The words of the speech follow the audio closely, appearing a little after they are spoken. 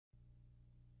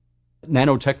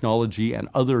Nanotechnology and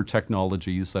other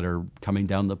technologies that are coming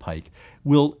down the pike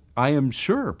will, I am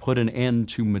sure, put an end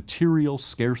to material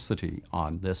scarcity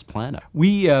on this planet.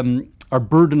 We are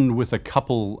burdened with a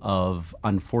couple of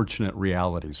unfortunate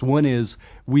realities. One is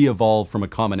we evolved from a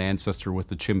common ancestor with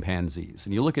the chimpanzees.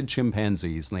 And you look at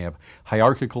chimpanzees and they have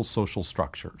hierarchical social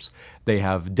structures. They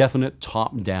have definite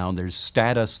top-down, there's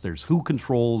status, there's who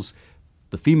controls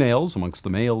the females amongst the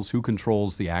males, who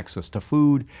controls the access to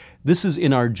food. This is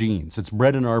in our genes. It's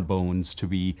bred in our bones to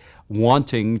be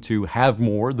wanting to have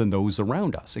more than those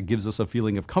around us. It gives us a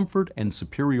feeling of comfort and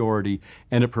superiority,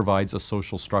 and it provides a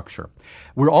social structure.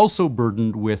 We're also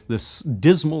burdened with this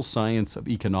dismal science of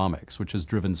economics, which has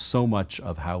driven so much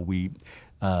of how we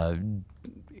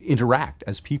interact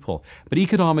as people. But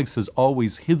economics has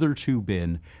always hitherto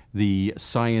been the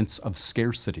science of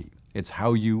scarcity. It's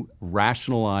how you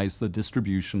rationalize the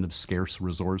distribution of scarce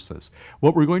resources.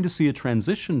 What we're going to see a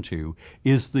transition to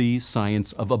is the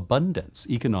science of abundance.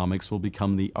 Economics will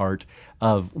become the art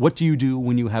of what do you do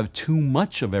when you have too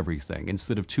much of everything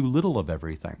instead of too little of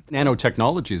everything.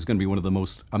 Nanotechnology is going to be one of the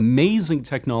most amazing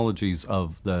technologies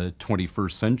of the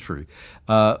 21st century.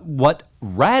 What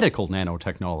radical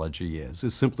nanotechnology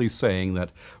is simply saying that,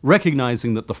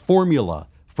 recognizing that the formula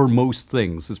for most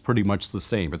things is pretty much the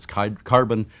same. It's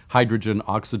carbon, hydrogen,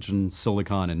 oxygen,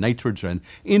 silicon, and nitrogen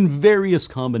in various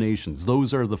combinations.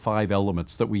 Those are the 5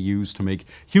 elements that we use to make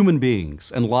human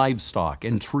beings and livestock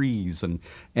and trees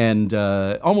and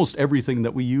almost everything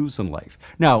that we use in life.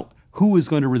 Now, who is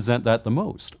going to resent that the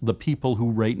most? The people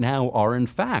who right now are in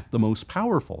fact the most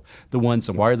powerful. The ones,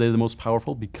 and why are they the most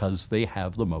powerful? Because they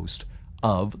have the most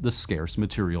of the scarce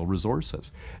material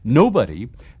resources. Nobody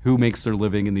who makes their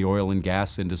living in the oil and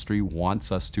gas industry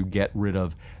wants us to get rid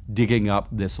of digging up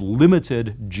this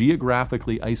limited,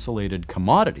 geographically isolated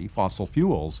commodity, fossil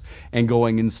fuels, and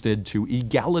going instead to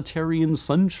egalitarian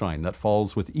sunshine that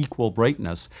falls with equal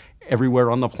brightness everywhere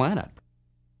on the planet.